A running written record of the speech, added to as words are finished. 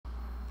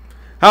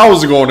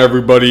How's it going,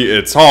 everybody?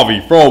 It's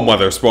Javi from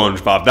Weather Sponge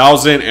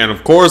 5000, and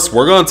of course,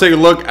 we're going to take a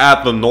look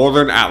at the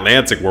Northern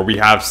Atlantic, where we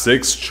have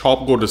 6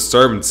 tropical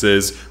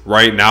disturbances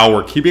right now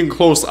we're keeping a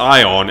close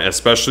eye on,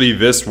 especially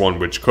this one,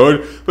 which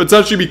could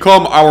potentially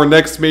become our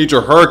next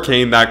major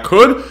hurricane that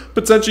could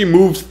potentially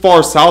move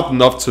far south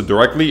enough to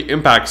directly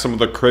impact some of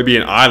the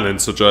Caribbean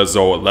islands, such as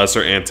the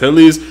Lesser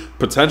Antilles,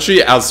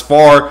 potentially as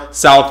far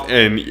south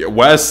and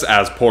west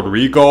as Puerto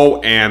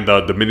Rico and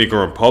the Dominican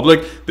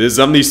Republic. This is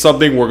definitely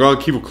something we're going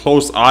to keep a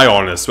close eye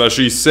on,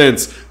 especially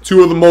since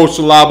 2 of the most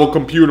reliable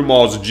computer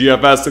models, the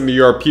GFS and the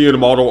European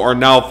model, are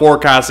now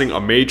forecasting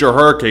a major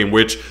hurricane,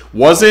 which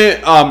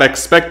wasn't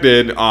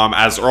expected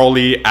as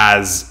early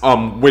as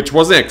which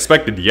wasn't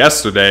expected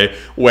yesterday,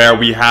 where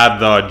we had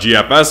the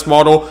GFS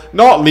model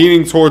not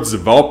leaning towards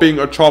developing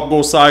a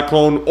tropical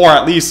cyclone or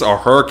at least a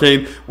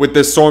hurricane with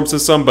this storm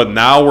system, but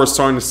now we're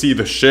starting to see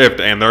the shift,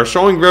 and they're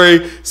showing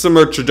very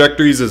similar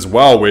trajectories as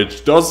well,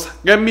 which does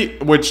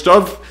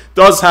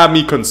have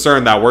me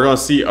concerned that we're going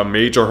to see a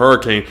major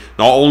hurricane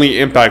not only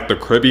impact the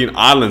Caribbean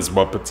islands,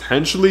 but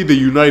potentially the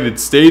United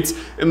States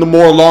in the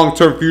more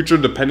long-term future,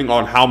 depending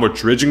on how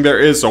much ridging there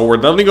is. So we're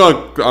definitely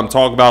going to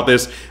talk about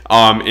this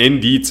in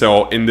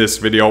detail in this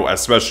video,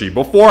 especially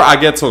before I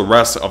get to the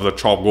rest of the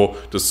tropical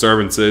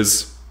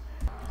disturbances.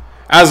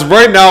 As of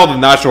right now, the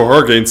National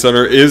Hurricane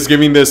Center is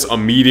giving this a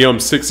medium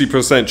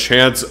 60%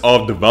 chance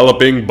of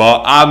developing,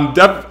 but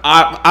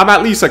I'm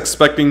at least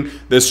expecting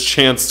this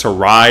chance to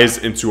rise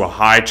into a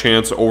high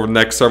chance over the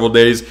next several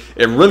days.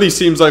 It really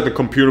seems like the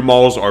computer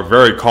models are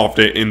very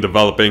confident in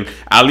developing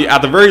at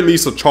the very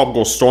least a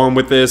tropical storm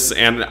with this,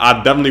 and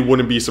I definitely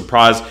wouldn't be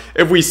surprised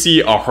if we see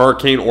a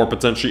hurricane or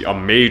potentially a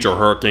major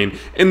hurricane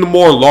in the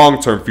more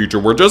long-term future.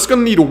 We're just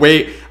going to need to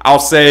wait, I'll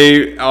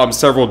say,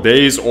 several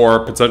days or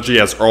potentially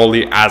as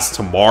early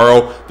as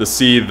tomorrow to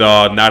see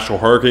the National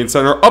Hurricane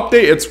Center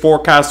update its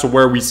forecast to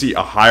where we see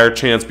a higher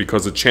chance,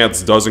 because the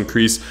chance does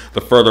increase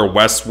the further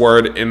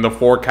westward in the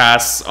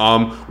forecasts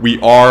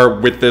we are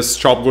with this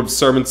tropical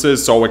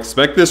disturbances. So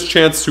expect this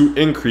chance to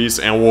increase,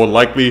 and we'll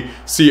likely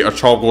see a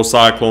tropical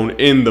cyclone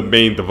in the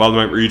main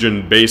development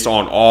region based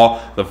on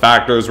all the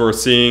factors we're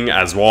seeing,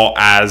 as well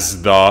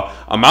as the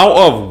amount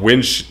of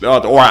wind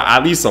or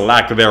at least the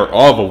lack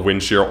thereof of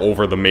wind shear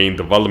over the main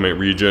development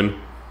region.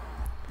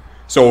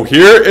 So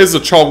here is a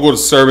tropical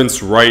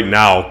disturbance right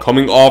now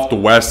coming off the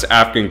West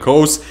African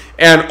coast,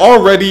 and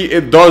already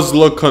it does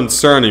look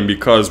concerning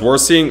because we're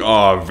seeing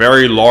a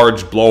very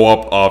large blow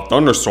up of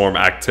thunderstorm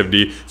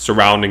activity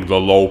surrounding the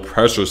low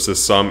pressure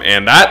system,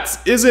 and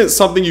that isn't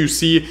something you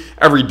see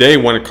every day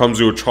when it comes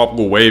to a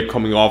tropical wave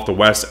coming off the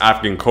West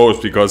African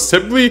coast, because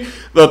typically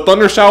the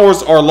thunder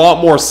showers are a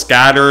lot more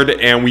scattered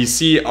and we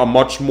see a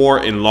much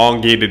more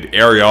elongated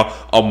area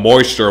of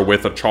moisture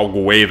with a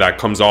tropical wave that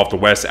comes off the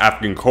West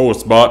African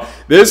coast. But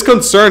this is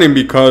concerning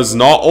because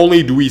not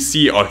only do we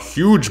see a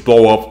huge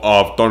blow up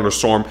of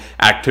thunderstorm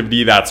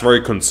activity that's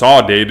very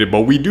consolidated,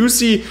 but we do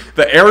see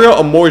the area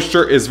of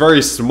moisture is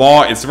very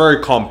small, it's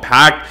very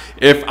compact.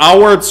 If I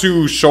were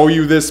to show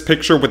you this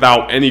picture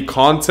without any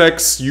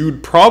context,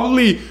 you'd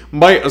probably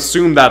might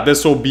assume that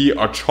this will be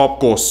a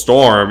tropical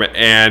storm,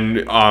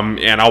 and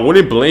I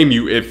wouldn't blame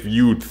you if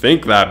you'd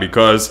think that,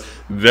 because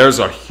there's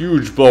a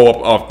huge blow up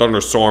of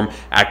thunderstorm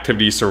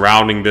activity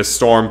surrounding this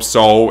storm.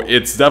 So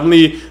it's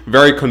definitely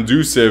very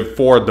conducive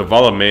for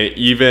development,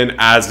 even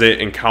as it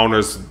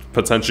encounters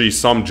potentially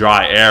some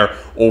dry air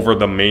over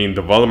the main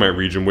development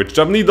region, which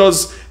definitely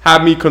does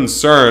have me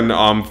concerned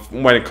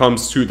when it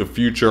comes to the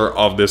future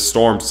of this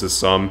storm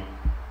system.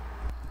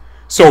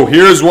 So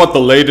here's what the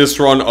latest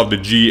run of the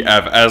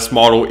GFS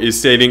model is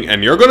stating,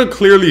 and you're going to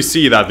clearly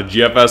see that the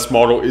GFS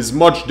model is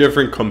much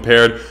different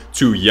compared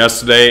to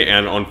yesterday,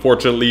 and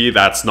unfortunately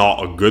that's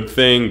not a good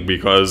thing,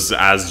 because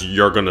as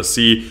you're going to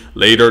see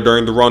later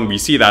during the run, we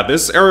see that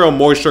this area of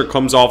moisture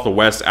comes off the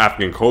West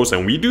African coast,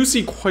 and we do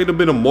see quite a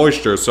bit of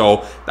moisture,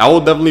 so that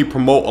will definitely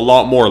promote a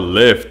lot more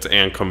lift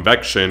and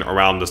convection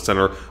around the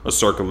center of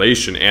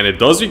circulation, and it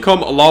does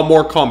become a lot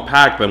more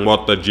compact than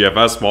what the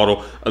GFS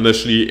model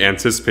initially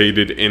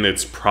anticipated in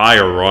its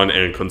prior run.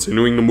 And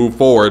continuing to move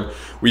forward,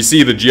 we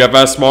see the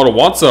GFS model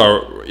wants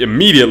to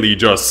immediately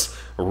just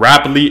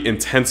rapidly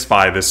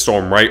intensify this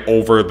storm right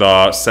over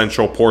the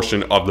central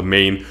portion of the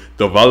main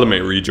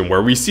development region,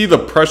 where we see the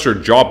pressure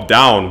drop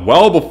down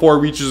well before it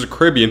reaches the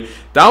Caribbean,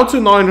 down to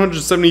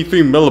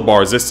 973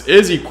 millibars. This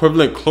is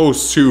equivalent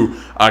close to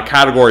a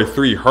Category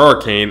 3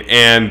 hurricane,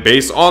 and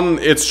based on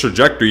its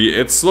trajectory,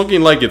 it's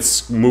looking like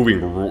it's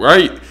moving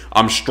right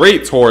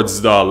straight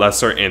towards the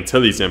Lesser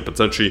Antilles and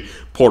potentially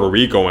Puerto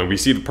Rico, and we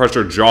see the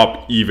pressure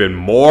drop even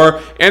more,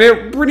 and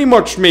it pretty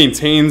much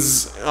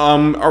maintains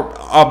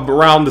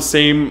around the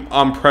same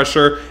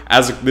pressure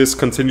as this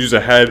continues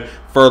ahead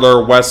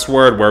further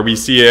westward, where we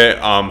see it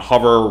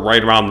hover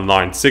right around the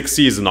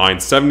 960s and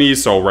 970s,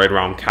 so right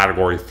around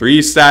Category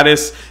 3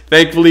 status.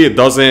 Thankfully, it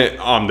doesn't,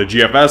 the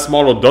GFS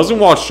model doesn't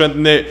want to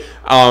strengthen it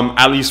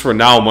at least for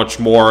now, much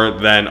more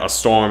than a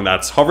storm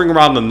that's hovering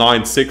around the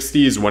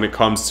 960s when it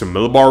comes to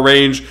millibar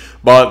range.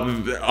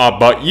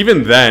 But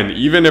even then,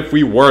 even if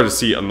we were to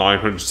see a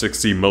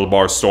 960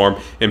 millibar storm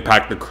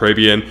impact the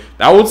Caribbean,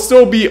 that would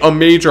still be a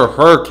major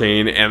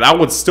hurricane, and that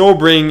would still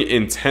bring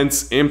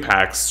intense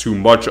impacts to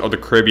much of the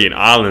Caribbean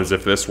islands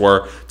if this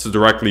were to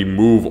directly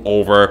move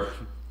over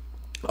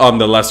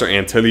the Lesser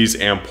Antilles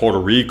and Puerto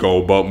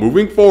Rico. But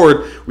moving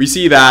forward, we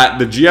see that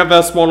the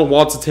GFS model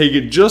wants to take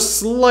it just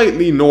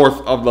slightly north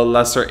of the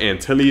Lesser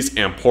Antilles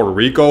and Puerto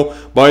Rico,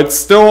 but it's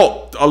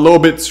still a little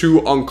bit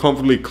too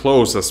uncomfortably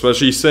close,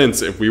 especially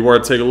since if we were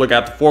to take a look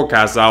at the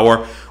forecast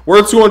hour,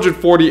 we're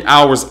 240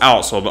 hours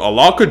out, so a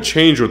lot could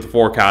change with the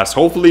forecast.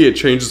 Hopefully it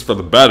changes for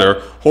the better.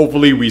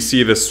 Hopefully we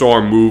see this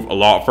storm move a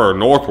lot further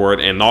northward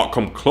and not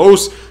come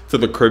close to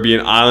the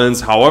Caribbean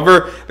islands.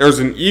 However, there's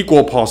an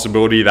equal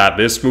possibility that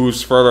this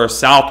moves further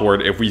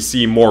southward if we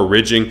see more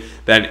ridging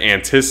than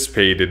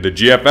anticipated. The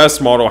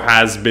GFS model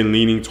has been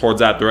leaning towards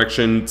that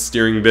direction,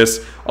 steering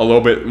this a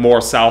little bit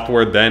more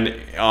southward than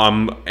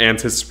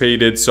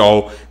anticipated,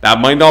 so that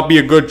might not be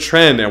a good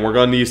trend, and we're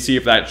going to need to see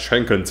if that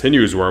trend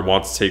continues where it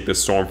wants to take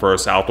this storm further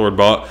southward.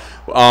 But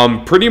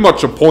pretty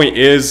much the point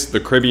is the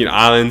Caribbean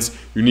islands,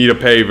 you need to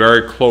pay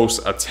very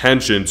close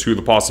attention to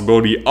the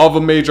possibility of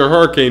a major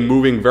hurricane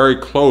moving very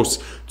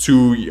close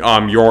to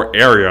your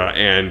area,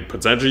 and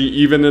potentially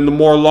even in the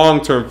more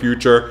long-term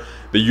future,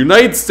 the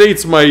United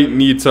States might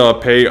need to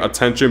pay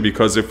attention,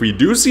 because if we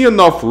do see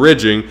enough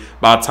ridging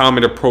by the time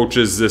it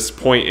approaches this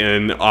point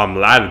in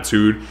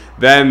longitude,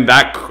 then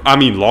that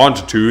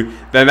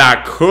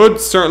could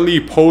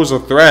certainly pose a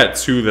threat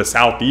to the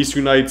southeast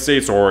United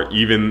States, or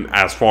even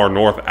as far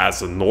north as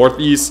the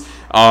northeast.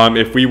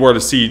 If we were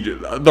to see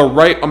the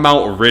right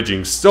amount of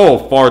ridging,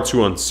 still far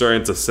too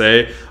uncertain to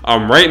say.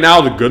 Right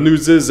now, the good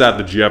news is that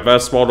the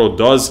GFS model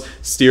does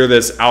steer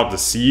this out to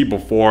sea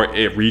before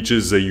it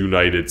reaches the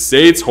United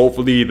States.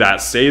 Hopefully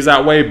that stays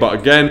that way. But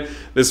again,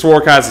 this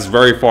forecast is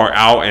very far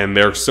out, and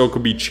there still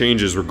could be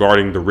changes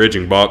regarding the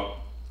ridging. But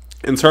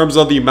in terms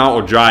of the amount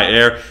of dry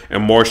air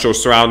and moisture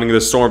surrounding the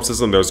storm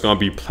system, there's going to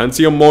be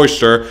plenty of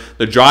moisture.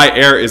 The dry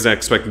air isn't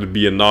expected to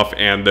be enough,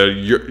 and the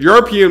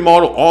European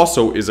model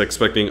also is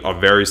expecting a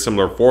very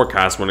similar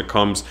forecast when it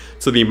comes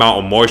to the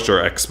amount of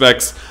moisture.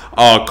 Expects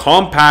a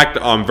compact,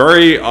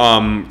 very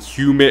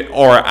humid,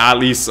 or at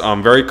least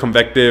very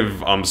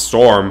convective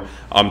storm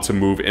to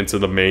move into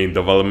the main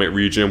development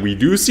region. We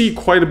do see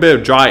quite a bit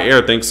of dry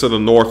air thanks to the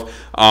north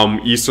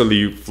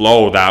easterly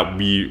flow that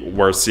we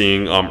were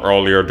seeing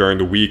earlier during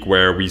the week,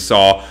 where we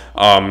saw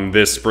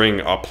this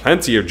bring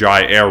plenty of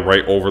dry air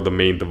right over the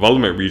main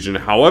development region.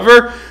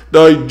 However,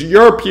 the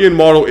European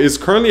model is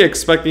currently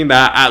expecting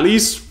that at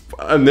least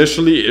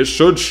initially it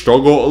should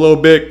struggle a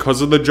little bit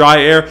because of the dry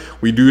air.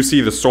 We do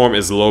see the storm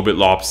is a little bit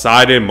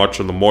lopsided. Much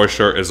of the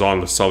moisture is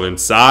on the southern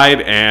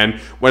side, and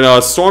when a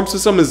storm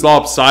system is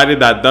lopsided,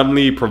 that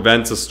definitely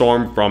prevents a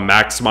storm from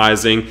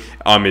maximizing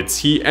its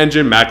heat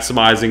engine,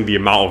 maximizing the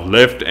amount of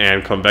lift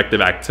and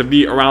convective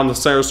activity around the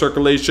center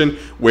circulation,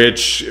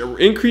 which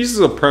increases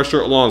the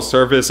pressure along the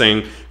surface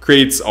and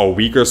creates a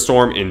weaker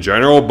storm in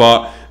general.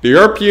 But the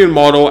European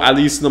model, at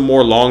least in the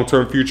more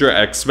long-term future,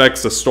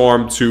 expects the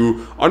storm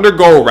to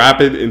undergo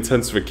rapid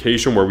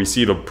intensification, where we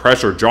see the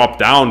pressure drop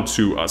down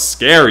to a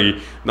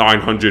scary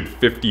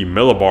 950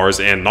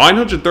 millibars and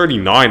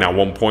 939 at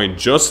one point,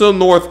 just to the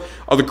north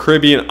of the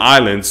Caribbean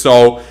islands.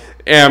 So,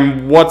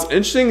 and what's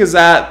interesting is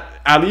that,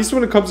 at least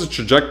when it comes to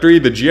trajectory,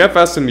 the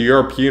GFS and the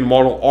European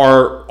model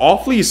are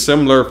awfully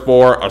similar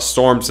for a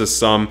storm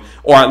system,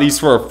 or at least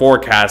for a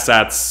forecast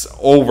that's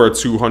over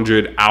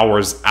 200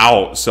 hours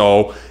out.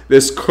 So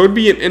this could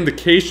be an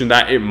indication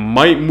that it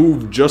might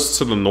move just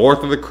to the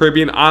north of the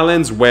Caribbean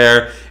islands,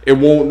 where it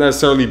won't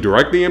necessarily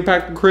directly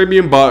impact the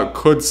Caribbean, but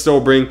could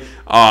still bring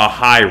a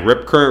high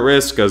rip current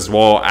risk, as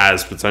well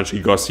as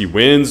potentially gusty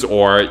winds,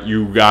 or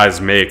you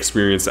guys may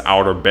experience the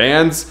outer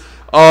bands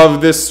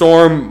of this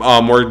storm.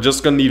 We're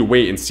just gonna need to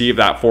wait and see if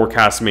that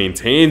forecast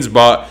maintains,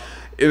 but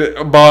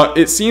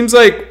it seems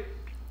like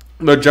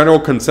the general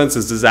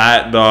consensus is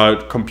that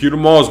the computer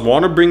models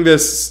want to bring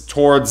this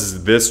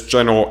towards this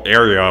general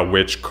area,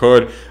 which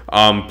could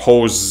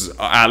pose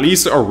at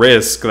least a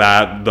risk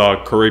that the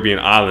Caribbean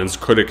islands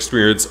could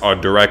experience a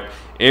direct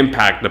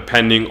impact,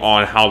 depending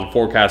on how the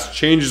forecast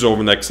changes over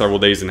the next several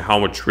days and how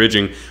much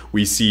ridging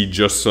we see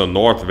just to the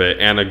north of it.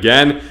 And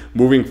again,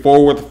 moving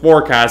forward with the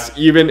forecast,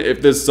 even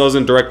if this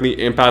doesn't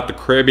directly impact the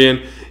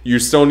Caribbean, you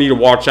still need to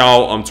watch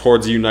out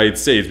towards the United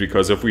States,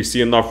 because if we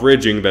see enough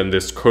ridging, then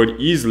this could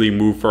easily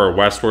move further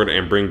westward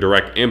and bring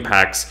direct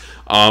impacts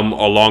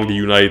along the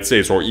United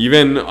States, or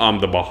even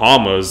the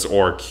Bahamas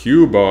or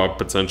Cuba,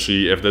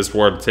 potentially, if this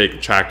were to take a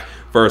track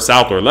further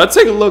southward. Let's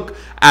take a look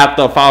at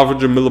the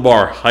 500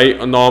 millibar height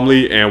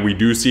anomaly, and we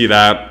do see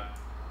that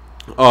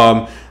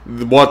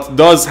What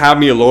does have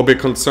me a little bit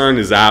concerned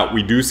is that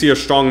we do see a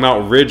strong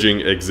amount of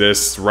ridging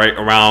exists right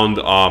around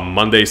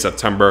Monday,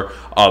 September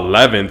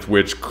 11th,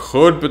 which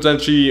could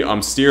potentially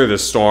steer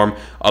this storm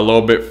a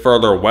little bit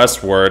further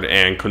westward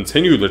and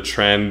continue the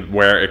trend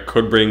where it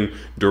could bring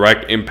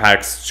direct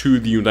impacts to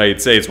the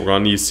United States. We're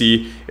going to need to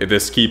see if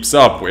this keeps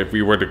up. If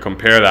we were to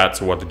compare that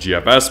to what the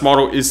GFS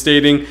model is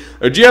stating,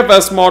 a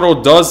GFS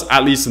model does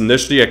at least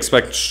initially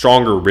expect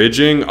stronger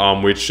ridging,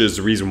 which is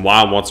the reason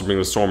why I want to bring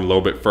the storm a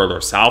little bit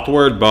further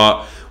southward.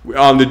 But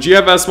the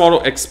GFS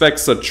model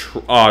expects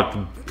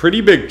a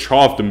pretty big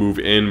trough to move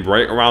in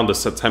right around the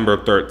September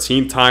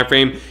 13th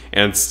timeframe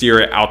and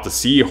steer it out to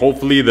sea.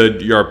 Hopefully the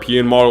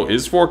European model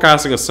is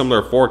forecasting a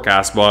similar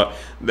forecast, but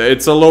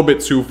it's a little bit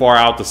too far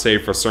out to say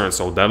for certain.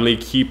 So definitely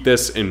keep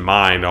this in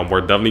mind. We're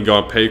definitely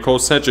going to pay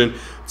close attention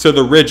to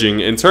the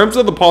ridging. In terms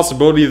of the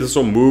possibility this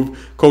will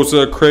move close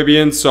to the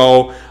Caribbean,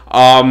 so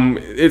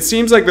it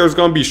seems like there's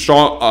going to be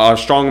a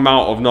strong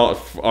amount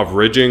of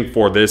ridging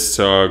for this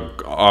to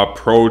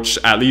approach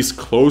at least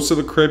close to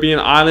the Caribbean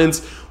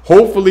islands.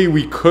 Hopefully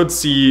we could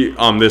see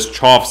this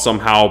trough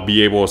somehow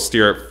be able to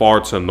steer it far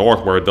to the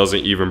north where it doesn't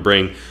even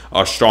bring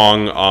a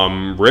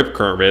strong rip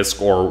current risk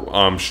or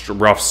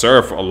rough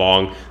surf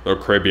along the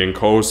Caribbean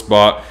coast.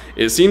 But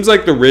it seems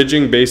like the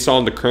ridging, based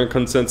on the current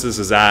consensus,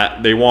 is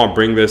that they want to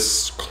bring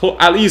this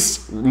at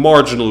least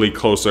marginally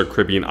closer to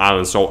Caribbean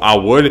islands. So I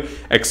would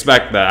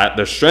expect that.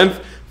 The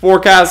strength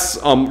forecast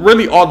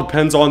really all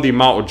depends on the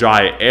amount of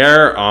dry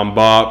air,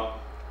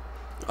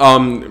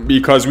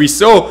 because we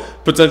still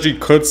potentially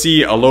could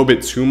see a little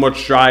bit too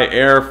much dry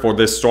air for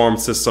this storm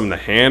system to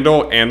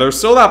handle, and there's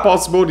still that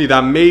possibility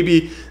that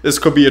maybe this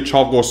could be a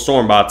tropical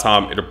storm by the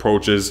time it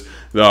approaches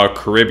the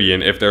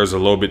Caribbean if there's a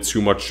little bit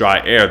too much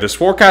dry air. This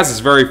forecast is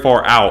very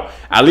far out,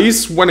 at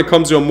least when it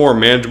comes to a more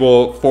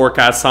manageable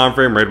forecast time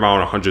frame, right around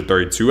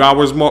 132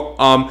 hours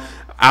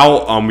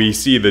out. We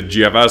see the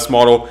GFS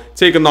model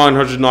take a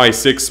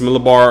 996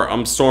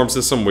 millibar storm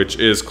system, which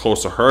is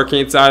close to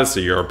hurricane status.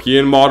 The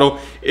European model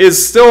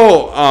is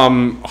still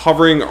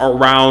hovering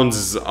around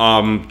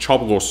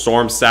tropical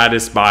storm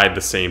status by the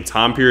same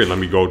time period. Let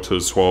me go to the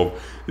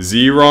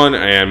 12Z run,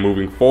 and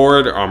moving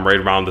forward right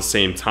around the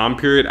same time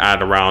period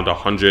at around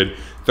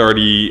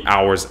 130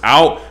 hours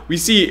out, we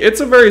see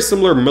it's a very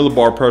similar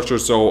millibar pressure,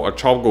 so a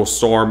tropical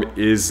storm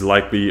is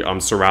likely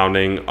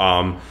surrounding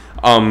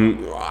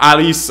at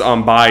least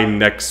by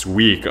next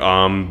week.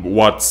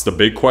 What's the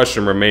big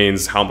question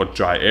remains how much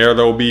dry air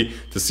there will be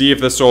to see if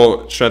this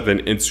will strengthen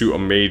into a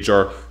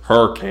major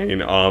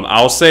hurricane.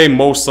 I'll say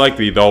most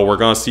likely though we're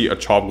gonna see a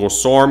tropical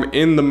storm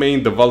in the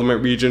main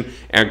development region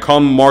and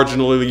come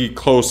marginally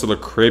close to the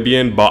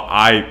Caribbean,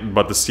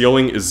 but the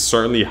ceiling is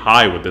certainly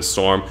high with this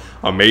storm.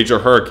 A major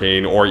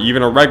hurricane or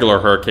even a regular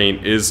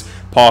hurricane is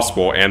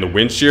possible, and the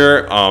wind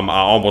shear, I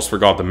almost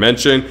forgot to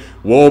mention,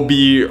 will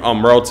be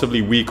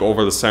relatively weak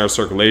over the center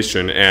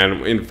circulation,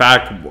 and in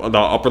fact the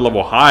upper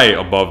level high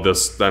above the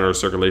center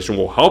circulation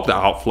will help the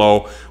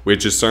outflow,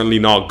 which is certainly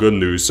not good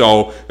news.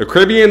 So the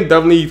Caribbean,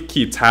 definitely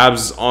keep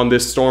tabs on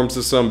this storm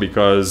system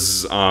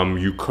because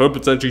you could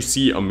potentially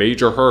see a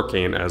major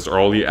hurricane as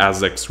early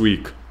as next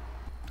week.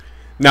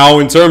 Now,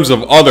 in terms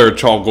of other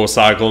tropical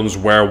cyclones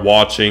we're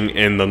watching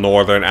in the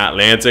northern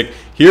Atlantic,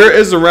 here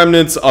is the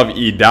remnants of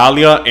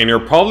Idalia, and you're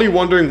probably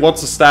wondering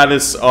what's the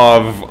status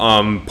of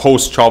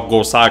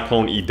post-tropical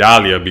cyclone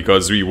Idalia,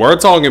 because we were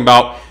talking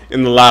about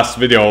in the last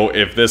video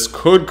if this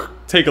could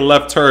take a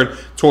left turn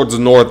towards the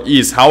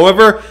northeast.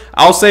 However,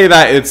 I'll say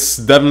that it's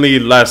definitely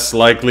less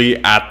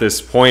likely at this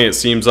point. It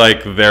seems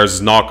like there's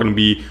not going to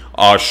be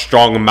a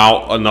strong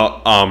amount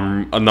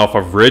enough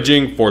of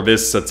ridging for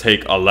this to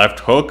take a left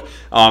hook.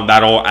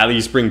 That'll at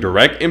least bring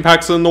direct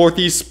impacts to the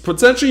northeast.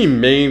 Potentially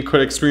Maine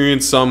could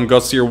experience some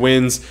gustier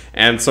winds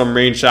and some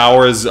rain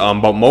showers,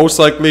 but most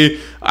likely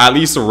at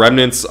least the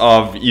remnants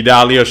of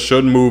Idalia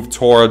should move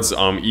towards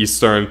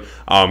eastern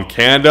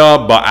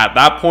Canada. But at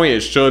that point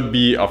it should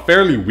be a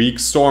fairly weak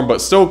storm,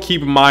 but still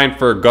keep in mind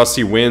for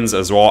gusty winds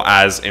as well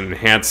as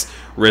enhanced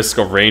risk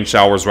of rain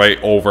showers right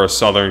over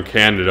southern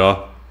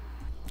Canada.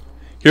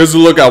 Here's a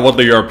look at what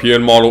the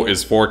European model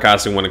is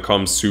forecasting when it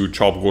comes to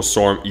tropical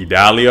storm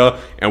Idalia.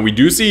 And we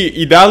do see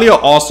Idalia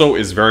also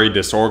is very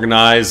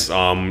disorganized.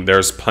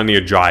 There's plenty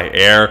of dry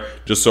air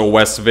just so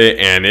west of it,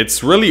 and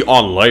it's really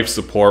on life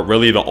support.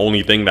 Really the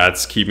only thing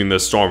that's keeping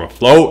this storm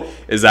afloat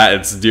is that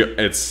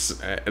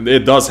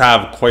it does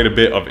have quite a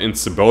bit of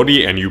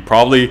instability, and you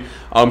probably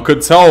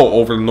could tell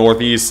over the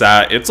northeast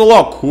that it's a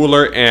lot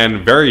cooler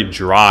and very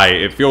dry.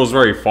 It feels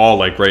very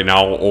fall-like right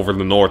now over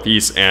the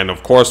northeast, and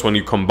of course when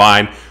you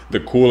combine the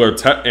cooler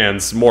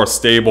and more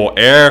stable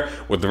air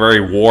with the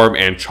very warm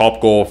and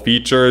tropical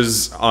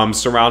features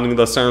surrounding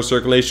the center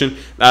circulation,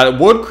 that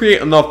would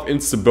create enough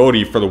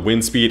instability for the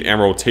wind speed and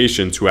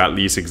rotation to at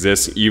least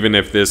exist, even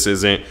if this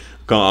isn't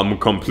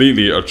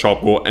completely a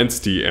tropical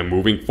entity. And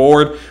moving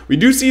forward, we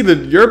do see the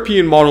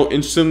European model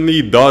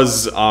instantly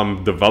does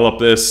develop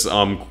this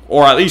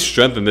or at least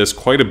strengthen this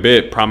quite a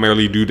bit,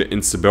 primarily due to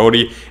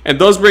instability, and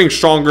does bring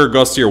stronger,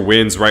 gustier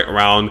winds right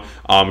around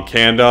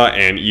Canada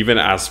and even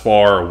as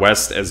far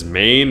west as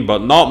Maine, but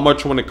not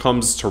much when it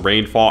comes to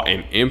rainfall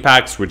and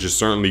impacts, which is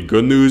certainly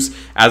good news,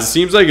 as it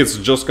seems like it's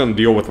just going to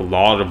deal with a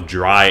lot of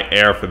dry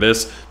air for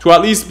this to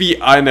at least be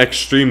an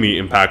extremely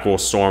impactful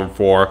storm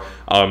for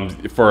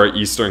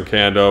eastern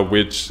Canada,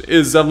 which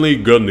is definitely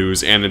good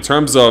news. And in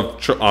terms of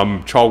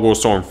Tropical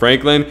Storm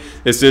Franklin,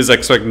 this is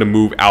expected to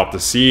move out to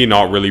sea,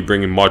 not really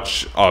bringing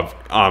much of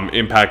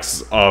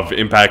impacts,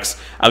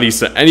 at least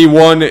to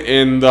anyone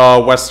in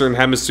the Western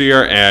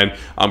Hemisphere, and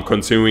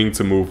continuing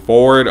to move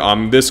forward.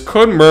 This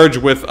could merge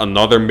with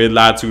another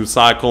mid-latitude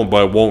cyclone,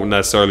 but it won't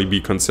necessarily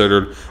be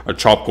considered a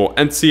tropical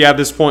entity at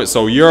this point.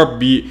 So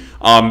Europe,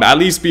 at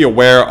least be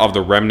aware of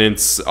the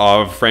remnants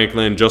of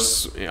Franklin,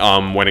 just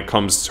when it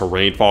comes to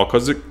rainfall,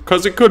 because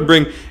it could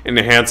bring an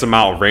enhanced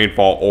amount of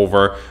rainfall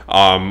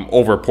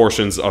over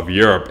portions of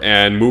Europe.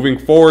 And moving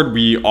forward,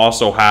 we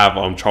also have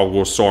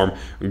Tropical Storm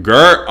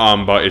Gert,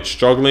 but it's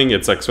struggling.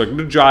 It's expected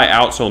to dry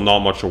out, so not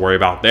much to worry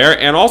about there.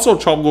 And also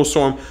Tropical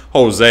Storm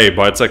Jose,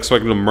 but it's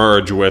expected to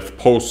merge with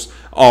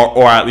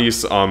or at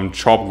least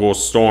Tropical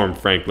Storm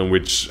Franklin,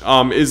 which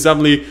is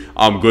definitely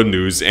good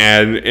news.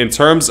 And in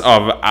terms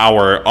of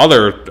our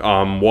other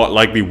what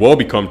likely will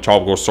become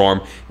Tropical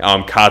Storm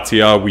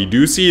Katia, we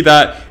do see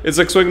that it's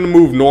expected to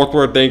move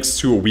northward thanks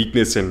to a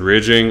weakness in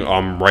ridging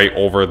right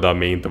over the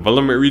main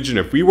development region.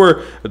 If we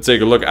were to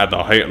take a look at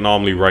the height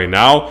anomaly right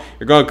now,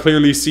 you're going to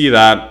clearly see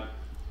that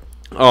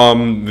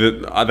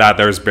that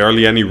there's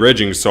barely any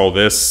ridging, so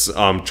this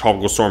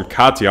Tropical Storm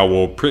Katia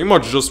will pretty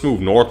much just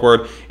move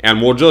northward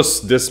and will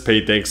just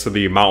dissipate thanks to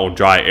the amount of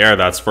dry air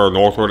that's further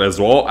northward,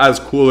 as well as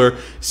cooler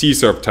sea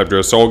surface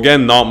temperatures. So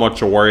again, not much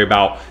to worry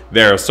about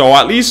there. So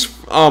at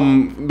least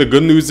the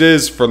good news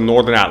is for the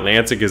northern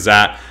Atlantic is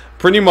that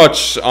pretty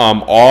much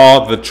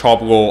all the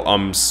tropical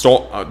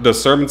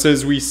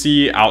disturbances we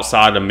see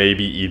outside of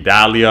maybe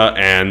Idalia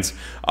and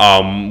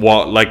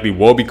what likely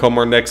will become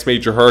our next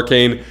major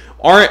hurricane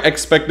aren't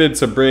expected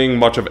to bring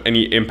much of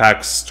any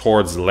impacts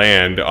towards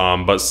land,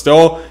 but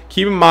still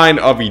keep in mind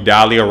of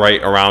Idalia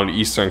right around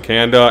eastern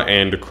Canada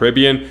and the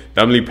Caribbean.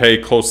 Definitely pay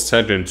close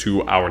attention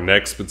to our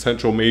next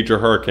potential major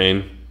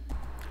hurricane.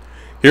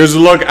 Here's a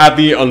look at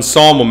the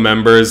ensemble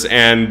members,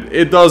 and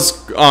it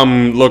does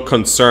look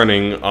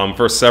concerning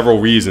for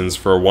several reasons.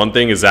 For one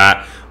thing is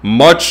that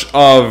much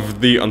of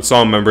the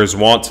ensemble members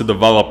want to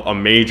develop a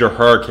major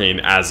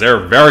hurricane, as they're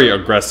very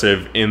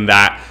aggressive in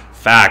that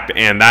fact,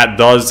 and that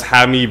does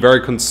have me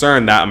very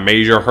concerned that a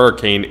major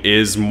hurricane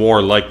is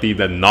more likely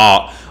than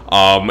not.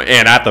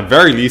 And at the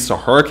very least, a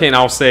hurricane,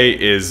 I'll say,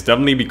 is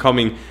definitely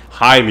becoming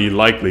highly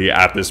likely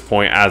at this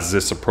point as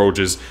this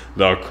approaches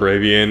the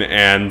Caribbean,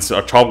 and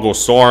a tropical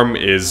storm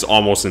is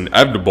almost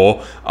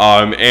inevitable.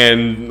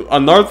 And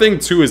another thing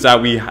too is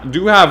that we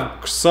do have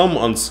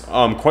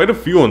quite a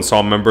few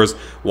ensemble members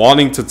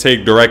wanting to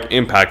take direct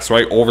impacts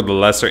right over the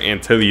Lesser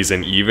Antilles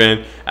and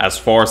even as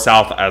far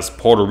south as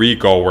Puerto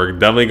Rico. We're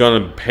definitely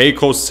going to pay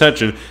close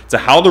attention to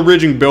how the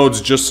ridging builds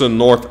just to the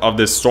north of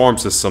this storm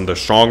system. The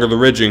stronger the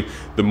ridging,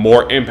 the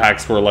more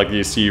impacts we're likely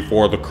to see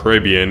for the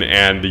Caribbean,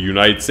 and the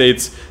United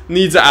States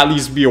needs to at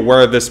least be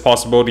aware of this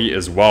possibility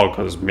as well,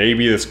 because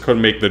maybe this could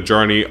make the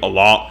journey a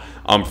lot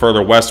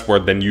further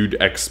westward than you'd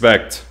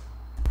expect.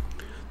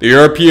 The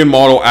European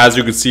model, as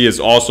you can see, is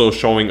also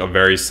showing a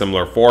very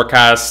similar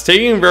forecast,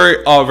 taking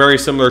a very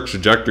similar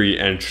trajectory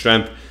and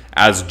strength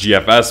as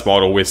GFS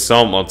model, with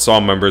some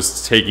ensemble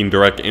members taking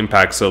direct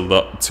impacts to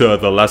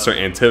the Lesser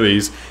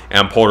Antilles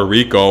and Puerto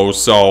Rico.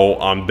 So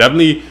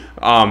definitely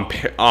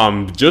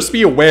just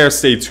be aware,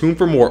 stay tuned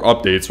for more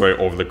updates right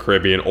over the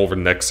Caribbean over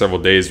the next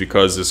several days,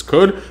 because this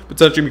could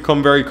potentially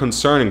become very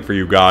concerning for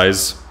you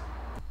guys.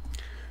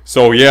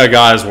 So yeah,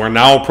 guys, we're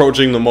now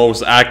approaching the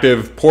most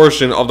active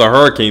portion of the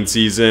hurricane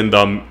season,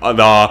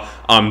 the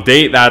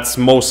date that's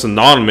most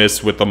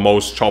synonymous with the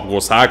most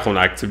tropical cyclone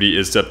activity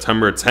is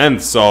September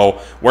 10th.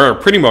 So we're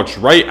pretty much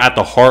right at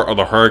the heart of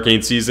the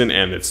hurricane season,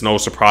 and it's no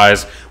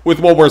surprise with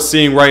what we're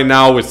seeing right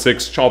now with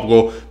 6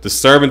 tropical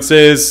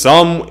disturbances,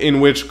 some in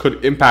which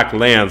could impact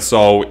land.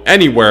 So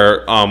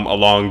anywhere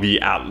along the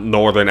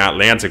northern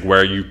Atlantic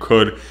where you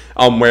could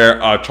where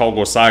a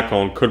tropical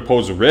cyclone could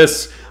pose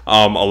risks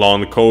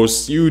along the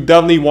coast, you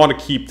definitely want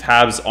to keep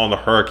tabs on the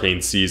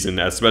hurricane season,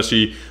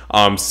 especially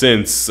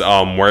since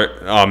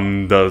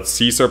the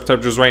sea surface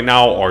temperatures right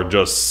now are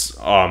just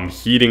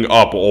heating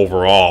up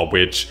overall,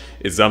 which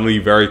is definitely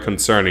very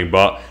concerning.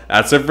 But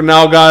that's it for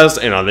now, guys,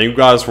 and I thank you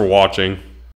guys for watching.